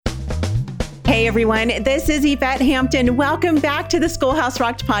Hey everyone, this is Yvette Hampton. Welcome back to the Schoolhouse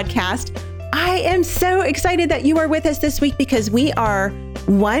Rocked podcast. I am so excited that you are with us this week because we are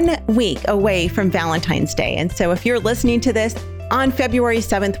 1 week away from Valentine's Day. And so if you're listening to this on February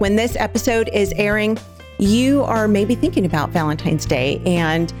 7th, when this episode is airing, you are maybe thinking about Valentine's Day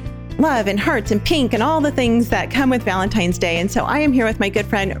and love and hearts and pink and all the things that come with Valentine's Day. And so I am here with my good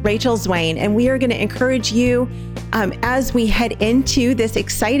friend, Rachel Zwain, and we are going to encourage you as we head into this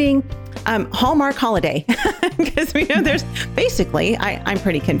exciting Hallmark holiday, because we know there's basically, I'm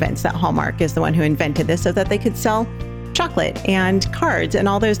pretty convinced that Hallmark is the one who invented this so that they could sell chocolate and cards and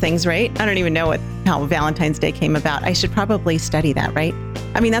all those things, right? I don't even know how Valentine's Day came about. I should probably study that, right?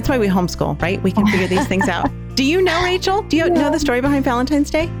 I mean, that's why we homeschool, right? We can figure these things out. Do you know, Rachel? Do you know the story behind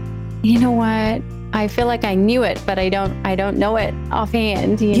Valentine's Day? You know what? I feel like I knew it, but I don't know it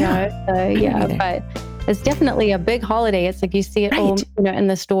offhand, you know? So, but it's definitely a big holiday. It's like you see it all, in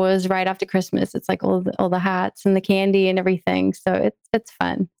the stores right after Christmas. It's like all the hats and the candy and everything. So it's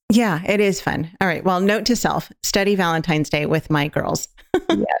fun. Yeah, it is fun. All right. Well, note to self, study Valentine's Day with my girls.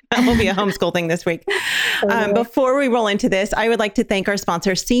 That will be a homeschool thing this week. Before we roll into this, I would like to thank our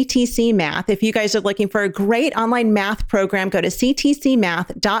sponsor, CTC Math. If you guys are looking for a great online math program, go to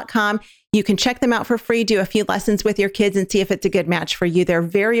ctcmath.com. You can check them out for free, do a few lessons with your kids and see if it's a good match for you. They're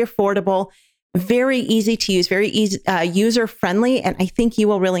very affordable, very easy to use, very easy, user-friendly, and I think you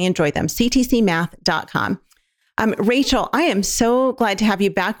will really enjoy them. ctcmath.com. Rachel, I am so glad to have you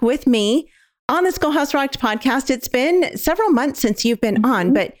back with me on the Schoolhouse Rocked podcast. It's been several months since you've been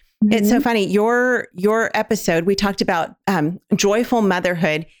on, but it's so funny. Your episode, we talked about joyful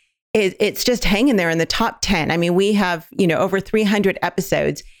motherhood. It's just hanging there in the top 10. I mean, we have, over 300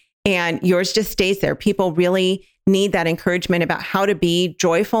 episodes and yours just stays there. People really need that encouragement about how to be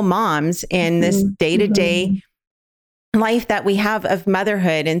joyful moms in this day-to-day life that we have of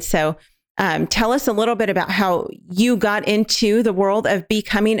motherhood. And so tell us a little bit about how you got into the world of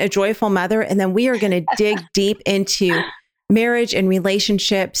becoming a joyful mother. And then we are going to dig deep into marriage and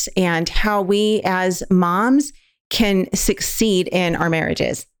relationships and how we as moms can succeed in our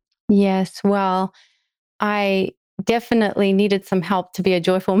marriages. Yes. Well, I definitely needed some help to be a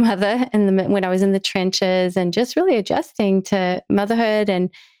joyful mother when I was in the trenches and just really adjusting to motherhood and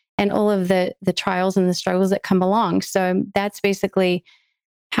all of the trials and the struggles that come along. So that's basically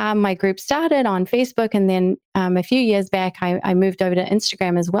how my group started on Facebook. And then a few years back, I moved over to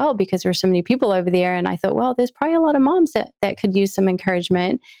Instagram as well because there were so many people over there. And I thought, well, there's probably a lot of moms that could use some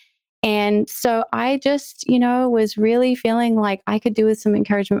encouragement. And so I just, was really feeling like I could do with some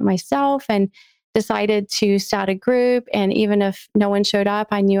encouragement myself and decided to start a group. And even if no one showed up,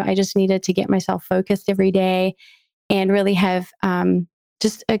 I knew I just needed to get myself focused every day and really have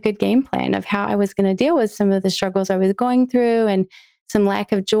just a good game plan of how I was going to deal with some of the struggles I was going through and some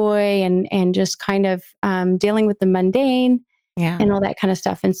lack of joy and just kind of dealing with the mundane and all that kind of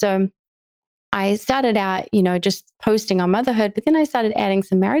stuff. And so I started out, just posting on motherhood, but then I started adding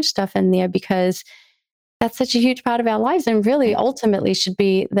some marriage stuff in there because that's such a huge part of our lives and really ultimately should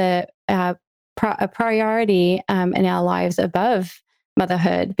be a priority in our lives above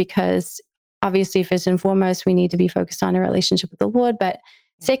motherhood, because obviously first and foremost, we need to be focused on a relationship with the Lord, but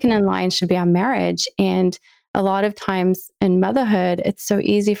second in line should be our marriage. And a lot of times in motherhood, it's so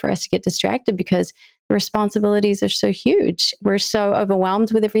easy for us to get distracted because the responsibilities are so huge. We're so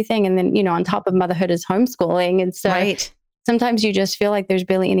overwhelmed with everything. And then, on top of motherhood is homeschooling. And so sometimes you just feel like there's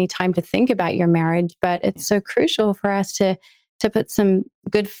barely any time to think about your marriage, but it's so crucial for us to put some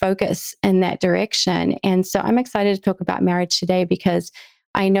good focus in that direction. And so I'm excited to talk about marriage today because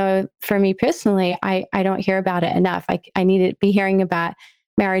I know for me personally, I don't hear about it enough. I need to be hearing about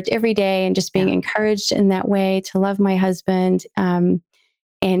marriage every day and just being encouraged in that way to love my husband. And,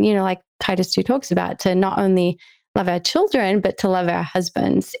 like Titus 2 talks about, to not only love our children, but to love our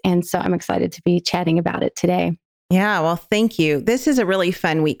husbands. And so I'm excited to be chatting about it today. Yeah, well, thank you. This is a really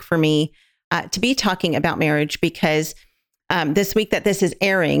fun week for me to be talking about marriage because this week that this is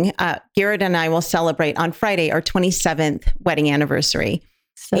airing, Garrett and I will celebrate on Friday our 27th wedding anniversary.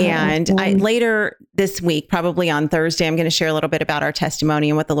 Later this week, probably on Thursday, I'm going to share a little bit about our testimony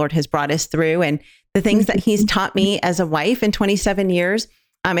and what the Lord has brought us through and the things that he's taught me as a wife in 27 years.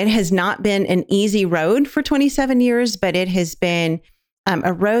 It has not been an easy road for 27 years, but it has been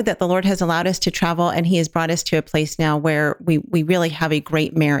a road that the Lord has allowed us to travel. And he has brought us to a place now where we really have a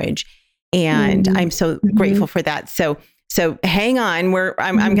great marriage. And I'm so grateful for that. So hang on,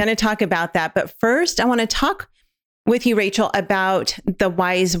 I'm going to talk about that. But first, I want to talk with you, Rachel, about the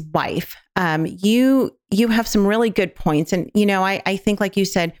wise wife. You have some really good points. And, I think, like you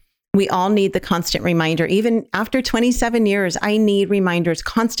said, we all need the constant reminder. Even after 27 years, I need reminders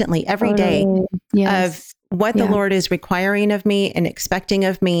constantly every day of what the Lord is requiring of me and expecting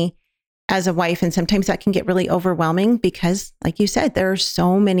of me as a wife. And sometimes that can get really overwhelming because, like you said, there are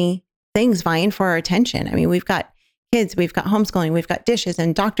so many things vying for our attention. I mean, we've got kids, we've got homeschooling, we've got dishes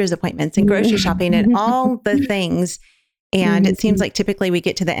and doctor's appointments and grocery shopping and all the things. And it seems like typically we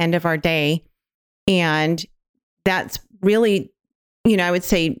get to the end of our day, and that's really, I would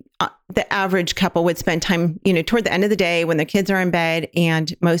say the average couple would spend time, toward the end of the day when their kids are in bed,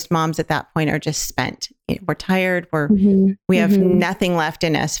 and most moms at that point are just spent. We're tired. We have nothing left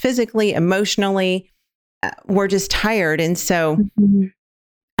in us physically, emotionally. We're just tired. And so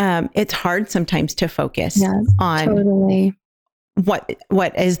it's hard sometimes to focus on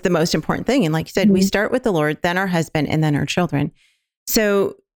what is the most important thing. And like you said, we start with the Lord, then our husband, and then our children.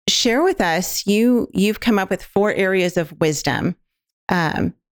 So share with us, you've come up with 4 areas of wisdom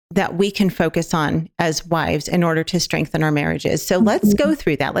that we can focus on as wives in order to strengthen our marriages. So let's go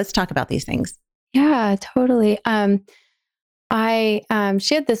through that. Let's talk about these things. Yeah, totally. I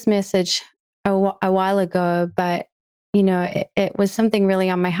shared this message a while ago, but it was something really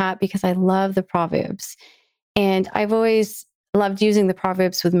on my heart because I love the Proverbs, and I've always loved using the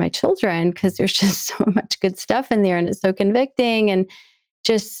Proverbs with my children because there's just so much good stuff in there, and it's so convicting and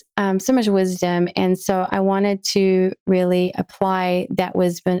just so much wisdom. And so I wanted to really apply that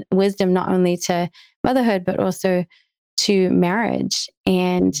wisdom not only to motherhood, but also to marriage.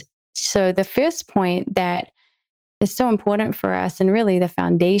 And so the first point that is so important for us, and really the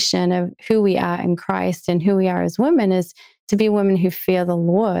foundation of who we are in Christ and who we are as women, is to be women who fear the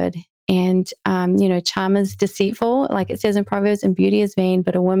Lord. And, charm is deceitful, like it says in Proverbs, and beauty is vain,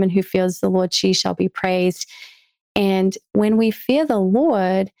 but a woman who fears the Lord, she shall be praised. And when we fear the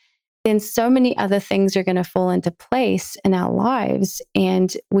Lord, then so many other things are going to fall into place in our lives,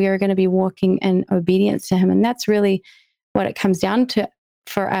 and we are going to be walking in obedience to Him. And that's really what it comes down to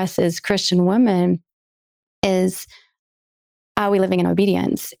for us as Christian women is, are we living in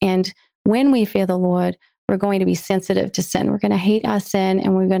obedience? And when we fear the Lord, we're going to be sensitive to sin. We're going to hate our sin,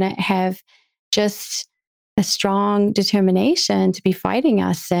 and we're going to have just a strong determination to be fighting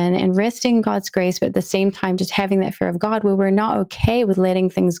our sin and resting in God's grace, but at the same time, just having that fear of God, where we're not okay with letting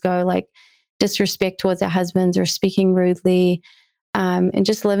things go, like disrespect towards our husbands or speaking rudely, and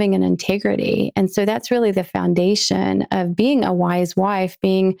just living in integrity. And so that's really the foundation of being a wise wife,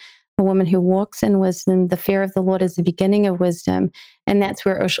 being a woman who walks in wisdom. The fear of the Lord is the beginning of wisdom, and that's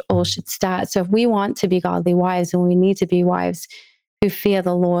where it all should start. So if we want to be godly wives, and we need to be wives who fear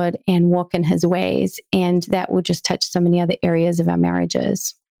the Lord and walk in His ways, and that will just touch so many other areas of our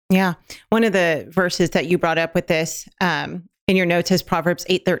marriages. Yeah. One of the verses that you brought up with this in your notes is Proverbs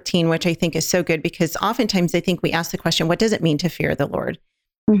 8:13, which I think is so good, because oftentimes I think we ask the question, what does it mean to fear the Lord?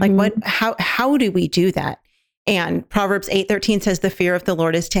 Like how do we do that? And Proverbs 8:13 says the fear of the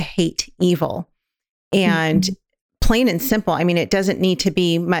Lord is to hate evil. And plain and simple, I mean, it doesn't need to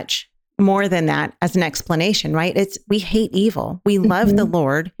be much more than that as an explanation, right? We hate evil. We love the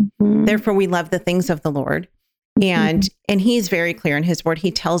Lord. Therefore, we love the things of the Lord. And He's very clear in His word.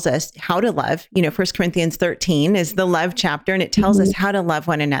 He tells us how to love. 1 Corinthians 13 is the love chapter, and it tells us how to love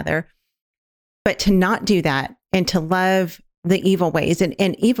one another. But to not do that and to love the evil ways, and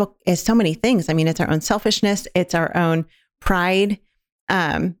evil is so many things. I mean, it's our own selfishness. It's our own pride.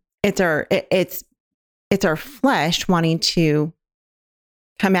 It's our flesh wanting to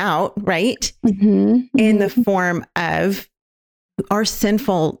come out, right? In the form of our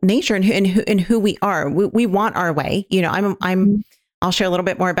sinful nature and who we are. We want our way. I'll share a little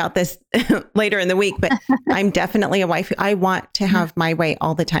bit more about this later in the week, but I'm definitely a wife who I want to have my way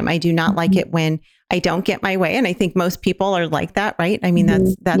all the time. I do not like it when I don't get my way. And I think most people are like that, right? I mean,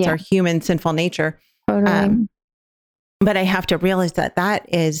 that's our human sinful nature. Totally. But I have to realize that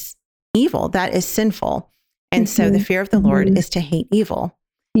is evil. That is sinful. And so the fear of the Lord is to hate evil.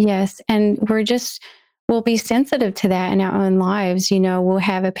 Yes. And we'll be sensitive to that in our own lives. We'll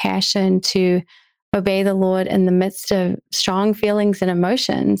have a passion to obey the Lord in the midst of strong feelings and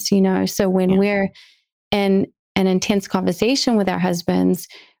emotions, So when we're in an intense conversation with our husbands,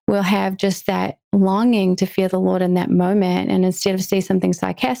 we'll have just that longing to fear the Lord in that moment. And instead of say something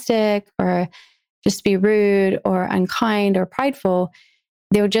sarcastic or just be rude or unkind or prideful,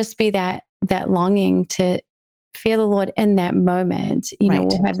 there will just be that longing to fear the Lord in that moment.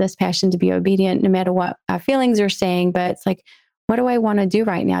 We'll have this passion to be obedient no matter what our feelings are saying, but it's like, what do I want to do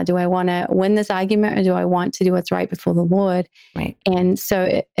right now? Do I want to win this argument, or do I want to do what's right before the Lord? Right. And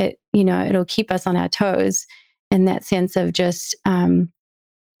so it'll keep us on our toes in that sense of just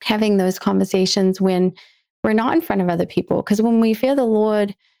having those conversations when we're not in front of other people. Because when we fear the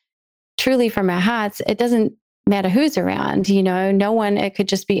Lord, truly from our hearts, it doesn't matter who's around, no one, it could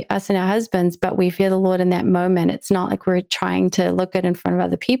just be us and our husbands, but we fear the Lord in that moment. It's not like we're trying to look good in front of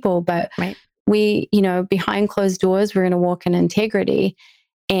other people, but right. we, behind closed doors, we're going to walk in integrity,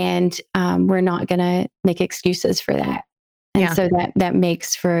 and we're not going to make excuses for that. And so that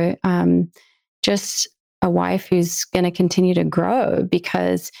makes for just a wife who's going to continue to grow,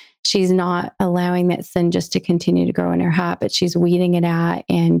 because she's not allowing that sin just to continue to grow in her heart, but she's weeding it out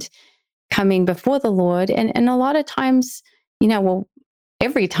and coming before the Lord. And a lot of times,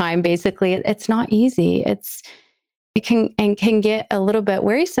 every time basically, it's not easy. It can get a little bit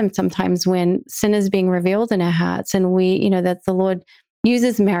wearisome sometimes when sin is being revealed in our hearts, and we, that the Lord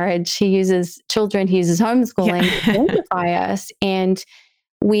uses marriage, He uses children, He uses homeschooling to sanctify us. And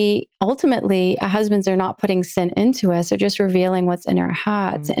we ultimately, our husbands are not putting sin into us, they're just revealing what's in our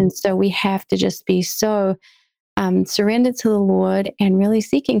hearts. And so we have to just be so surrendered to the Lord and really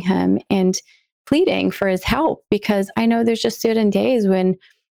seeking Him and pleading for His help, because I know there's just certain days when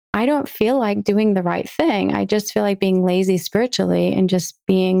I don't feel like doing the right thing. I just feel like being lazy spiritually and just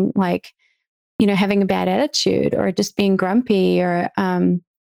being like, having a bad attitude, or just being grumpy or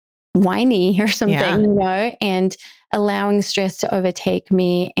whiny or something, and allowing stress to overtake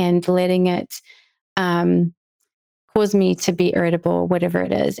me and letting it cause me to be irritable, whatever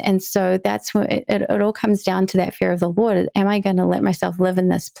it is. And so that's what it all comes down to, that fear of the Lord. Am I going to let myself live in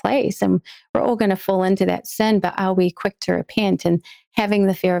this place? And we're all going to fall into that sin, but are we quick to repent? And having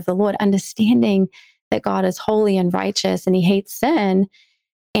the fear of the Lord, understanding that God is holy and righteous and He hates sin,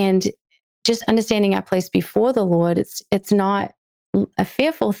 and just understanding our place before the Lord. It's not a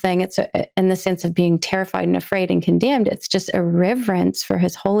fearful thing. It's in the sense of being terrified and afraid and condemned. It's just a reverence for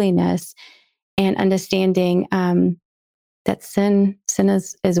His holiness, and understanding that sin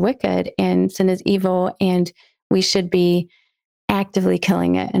is wicked and sin is evil, and we should be actively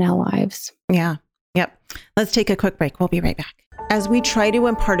killing it in our lives. Yeah. Yep. Let's take a quick break. We'll be right back. As we try to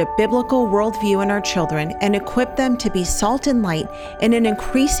impart a biblical worldview in our children and equip them to be salt and light in an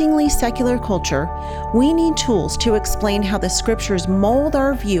increasingly secular culture, we need tools to explain how the scriptures mold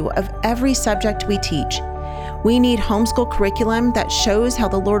our view of every subject we teach. We need homeschool curriculum that shows how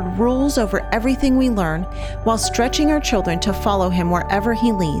the Lord rules over everything we learn, while stretching our children to follow Him wherever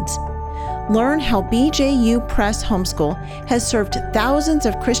He leads. Learn how BJU Press Homeschool has served thousands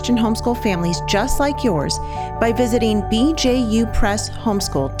of Christian homeschool families just like yours by visiting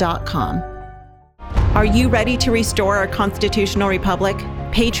bjupresshomeschool.com. Are you ready to restore our constitutional republic?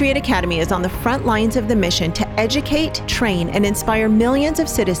 Patriot Academy is on the front lines of the mission to educate, train, and inspire millions of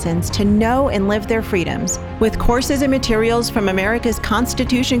citizens to know and live their freedoms. With courses and materials from America's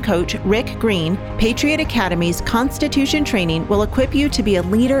Constitution coach, Rick Green, Patriot Academy's Constitution training will equip you to be a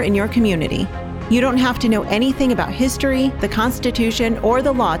leader in your community. You don't have to know anything about history, the Constitution, or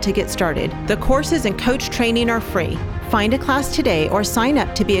the law to get started. The courses and coach training are free. Find a class today or sign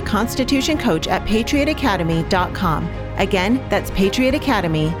up to be a Constitution coach at patriotacademy.com. Again, that's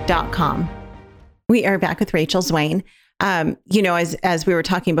patriotacademy.com. We are back with Rachel Swain. As we were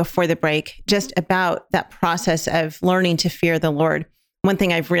talking before the break, just about that process of learning to fear the Lord. One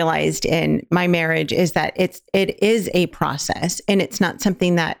thing I've realized in my marriage is that it is a process, and it's not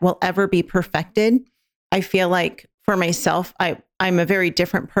something that will ever be perfected. I feel like for myself, I'm a very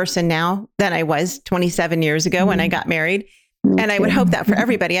different person now than I was 27 years ago when I got married. And I would hope that for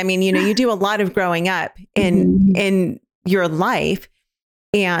everybody. I mean, you do a lot of growing up in your life.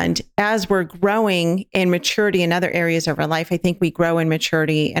 And as we're growing in maturity in other areas of our life, I think we grow in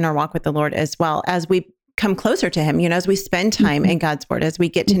maturity in our walk with the Lord as well, as we come closer to Him, as we spend time in God's Word, as we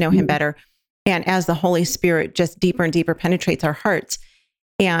get to know Him better, and as the Holy Spirit just deeper and deeper penetrates our hearts,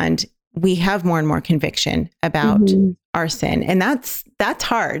 and we have more and more conviction about our sin. And that's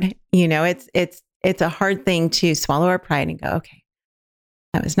hard. It's a hard thing to swallow our pride and go, okay,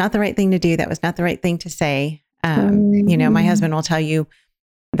 that was not the right thing to do. That was not the right thing to say. My husband will tell you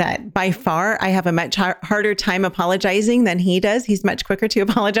that by far I have a much harder time apologizing than he does. He's much quicker to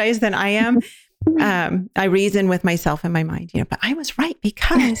apologize than I am. I reason with myself in my mind, but I was right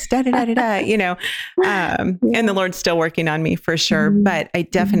because and the Lord's still working on me for sure. But I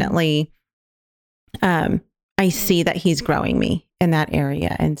definitely, I see that He's growing me in that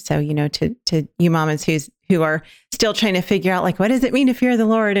area. And so, to you mamas who are still trying to figure out, like, what does it mean to fear the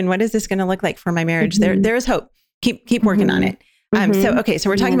Lord? And what is this going to look like for my marriage? There is hope. Keep working on it. So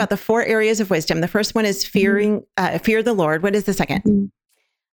we're talking about the 4 areas of wisdom. The first one is fear the Lord. What is the second?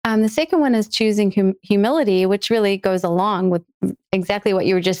 The second one is choosing humility, which really goes along with exactly what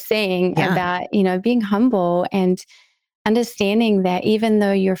you were just saying about, being humble and understanding that even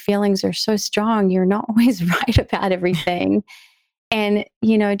though your feelings are so strong, you're not always right about everything. And,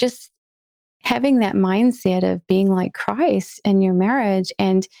 just having that mindset of being like Christ in your marriage.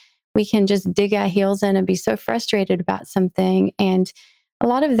 And we can just dig our heels in and be so frustrated about something. And a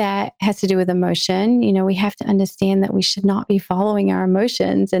lot of that has to do with emotion. We have to understand that we should not be following our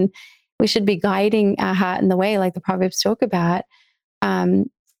emotions, and we should be guiding our heart in the way, like the Proverbs talk about.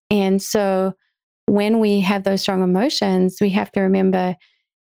 And so when we have those strong emotions, we have to remember,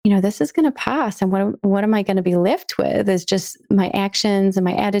 this is going to pass. And what am I going to be left with is just my actions and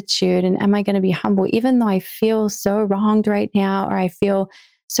my attitude. And am I going to be humble, even though I feel so wronged right now, or I feel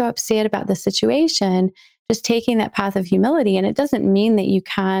so upset about the situation, just taking that path of humility. And it doesn't mean that you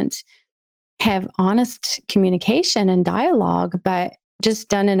can't have honest communication and dialogue, but just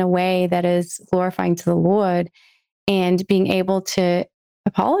done in a way that is glorifying to the Lord, and being able to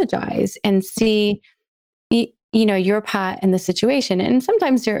apologize and see your part in the situation. And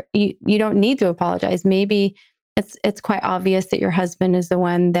sometimes you don't need to apologize. Maybe it's quite obvious that your husband is the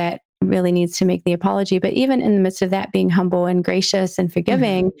one that really needs to make the apology. But even in the midst of that, being humble and gracious and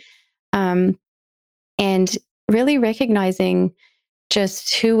forgiving, and really recognizing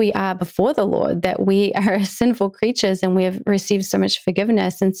just who we are before the Lord, that we are sinful creatures and we have received so much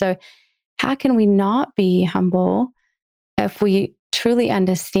forgiveness. And so how can we not be humble if we truly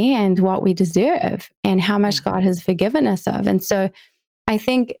understand what we deserve and how much God has forgiven us of? And so I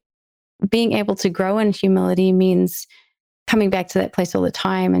think being able to grow in humility means coming back to that place all the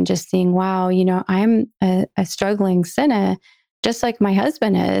time and just seeing, wow, I'm a struggling sinner, just like my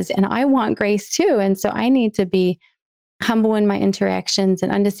husband is, and I want grace too. And so I need to be humble in my interactions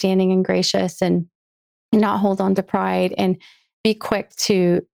and understanding and gracious, and not hold on to pride, and be quick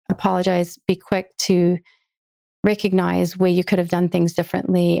to apologize, be quick to recognize where you could have done things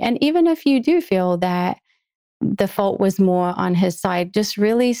differently. And even if you do feel that the fault was more on his side, just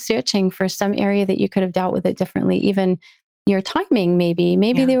really searching for some area that you could have dealt with it differently. Even your timing, maybe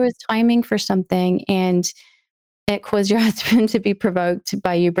there was timing for something, and it caused your husband to be provoked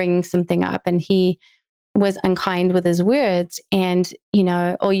by you bringing something up, and he was unkind with his words, and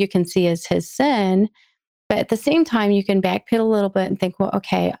all you can see is his sin. But at the same time, you can backpedal a little bit and think, well,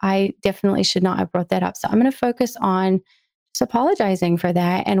 okay, I definitely should not have brought that up. So I'm going to focus on just apologizing for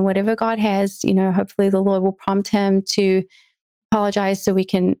that. And whatever God has, hopefully the Lord will prompt him to apologize so we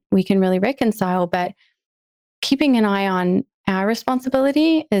can really reconcile. But keeping an eye on our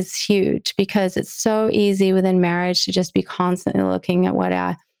responsibility is huge, because it's so easy within marriage to just be constantly looking at what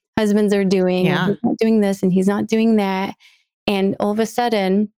our husbands are doing. Yeah. And he's not doing this and he's not doing that. And all of a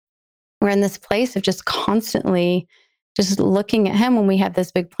sudden, we're in this place of just constantly just looking at him when we have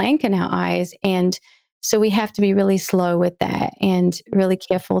this big plank in our eyes. And so we have to be really slow with that and really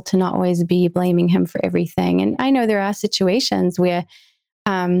careful to not always be blaming him for everything. And I know there are situations where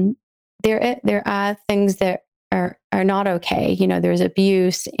there are things that are not okay. There's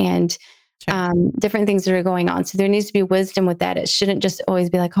abuse and different things that are going on. So there needs to be wisdom with that. It shouldn't just always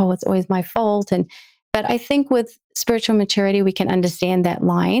be like, oh, it's always my fault. But I think with spiritual maturity, we can understand that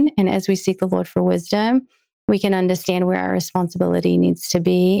line. And as we seek the Lord for wisdom, we can understand where our responsibility needs to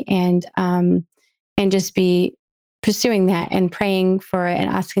be, and just be pursuing that and praying for it and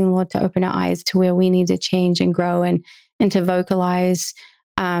asking the Lord to open our eyes to where we need to change and grow, and to vocalize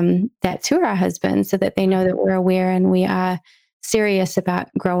that to our husbands, so that they know that we're aware and we are serious about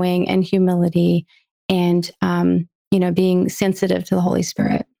growing in humility and, being sensitive to the Holy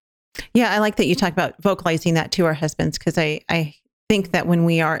Spirit. Yeah, I like that you talk about vocalizing that to our husbands, because I think that when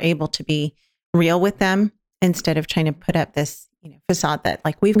we are able to be real with them, instead of trying to put up this facade that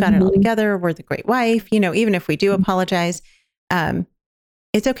like we've got it all together, we're the great wife, even if we do apologize,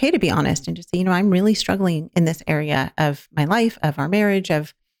 it's okay to be honest and just say, I'm really struggling in this area of my life, of our marriage,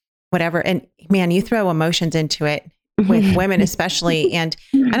 of whatever. And man, you throw emotions into it with women especially. And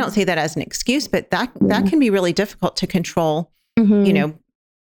I don't say that as an excuse, but that can be really difficult to control,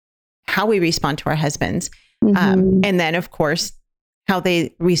 how we respond to our husbands. And then of course, how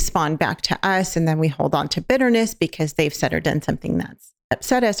they respond back to us. And then we hold on to bitterness because they've said or done something that's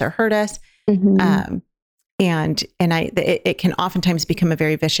upset us or hurt us. And it can oftentimes become a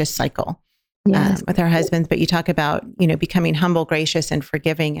very vicious cycle with our husbands. But you talk about, becoming humble, gracious, and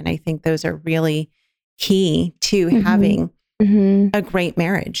forgiving. And I think those are really key to having a great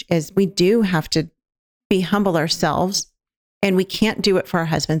marriage. Is we do have to be humble ourselves, and we can't do it for our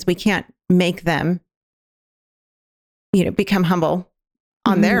husbands. We can't make them, become humble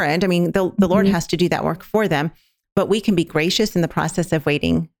on their end. I mean, the Lord has to do that work for them, but we can be gracious in the process of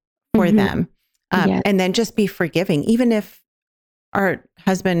waiting for them. And then just be forgiving, even if our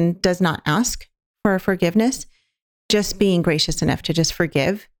husband does not ask for forgiveness, just being gracious enough to just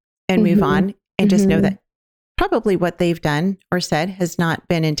forgive and move on, and just know that probably what they've done or said has not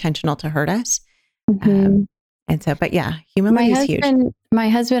been intentional to hurt us. And so, but yeah, humility is huge. My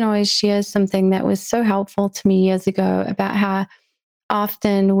husband always shares something that was so helpful to me years ago about how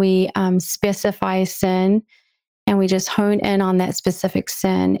often we specify sin and we just hone in on that specific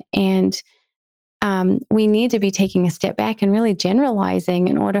sin. And we need to be taking a step back and really generalizing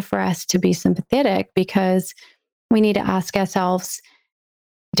in order for us to be sympathetic, because we need to ask ourselves,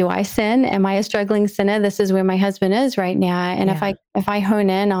 do I sin? Am I a struggling sinner? This is where my husband is right now. And if I hone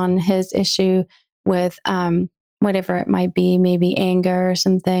in on his issue with whatever it might be, maybe anger or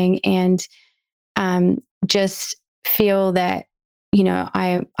something, and just feel that,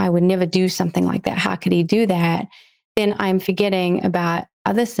 I would never do something like that. How could he do that? Then I'm forgetting about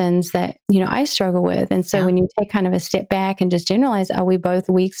other sins that, I struggle with. And so when you take kind of a step back and just generalize, are we both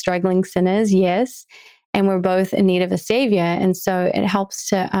weak, struggling sinners? Yes. And we're both in need of a savior. And so it helps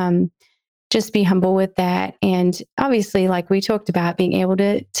to just be humble with that. And obviously, like we talked about, being able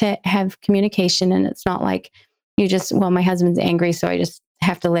to have communication. And it's not like you just, my husband's angry, so I just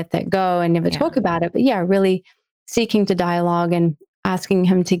have to let that go and never talk about it. But really seeking to dialogue and asking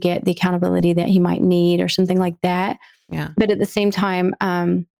him to get the accountability that he might need or something like that. Yeah. But at the same time,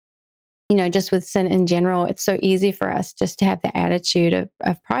 just with sin in general, it's so easy for us just to have the attitude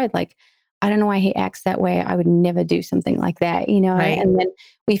of pride. Like, I don't know why he acts that way. I would never do something like that, Right. And then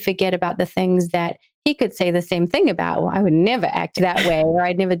we forget about the things that he could say the same thing about. Well, I would never act that way, or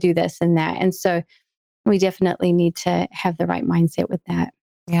I'd never do this and that. And so we definitely need to have the right mindset with that.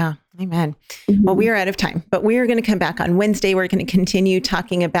 Yeah. Amen. Mm-hmm. Well, we are out of time, but we are going to come back on Wednesday. We're going to continue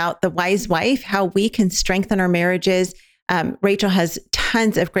talking about the wise wife, how we can strengthen our marriages. Rachel has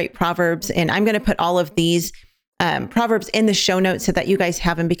tons of great Proverbs, and I'm going to put all of these Proverbs in the show notes so that you guys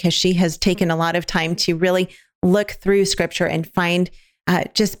have them, because she has taken a lot of time to really look through scripture and find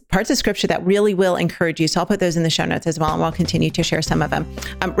just parts of scripture that really will encourage you. So I'll put those in the show notes as well, and we'll continue to share some of them.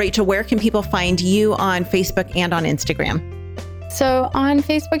 Rachel, where can people find you on Facebook and on Instagram? So on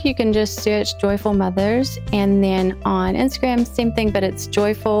Facebook, you can just search Joyful Mothers, and then on Instagram, same thing, but it's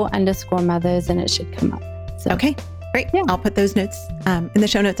joyful_mothers, and it should come up. So. Okay. Great. Yeah. I'll put those notes in the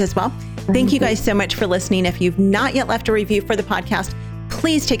show notes as well. Thank you guys so much for listening. If you've not yet left a review for the podcast,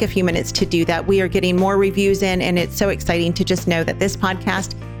 please take a few minutes to do that. We are getting more reviews in, and it's so exciting to just know that this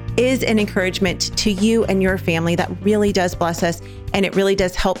podcast is an encouragement to you and your family. That really does bless us, and it really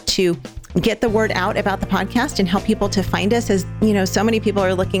does help to get the word out about the podcast and help people to find us, as so many people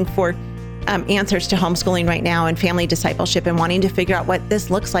are looking for answers to homeschooling right now and family discipleship, and wanting to figure out what this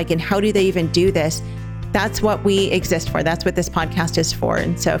looks like and how do they even do this. That's what we exist for. That's what this podcast is for.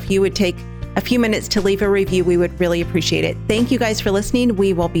 And so if you would take a few minutes to leave a review, we would really appreciate it. Thank you guys for listening.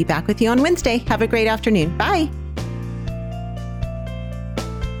 We will be back with you on Wednesday. Have a great afternoon. Bye.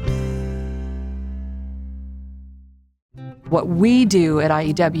 What we do at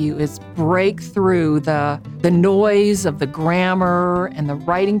IEW is break through the noise of the grammar and the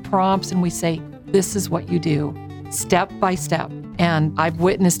writing prompts, and we say, this is what you do, step by step. And I've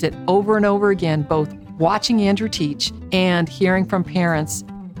witnessed it over and over again, both watching Andrew teach and hearing from parents,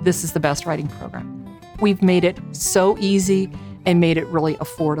 this is the best writing program. We've made it so easy and made it really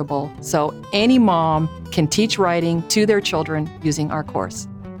affordable. So any mom can teach writing to their children using our course,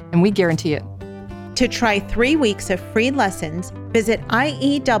 and we guarantee it. To try 3 weeks of free lessons, visit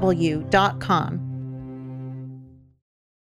IEW.com.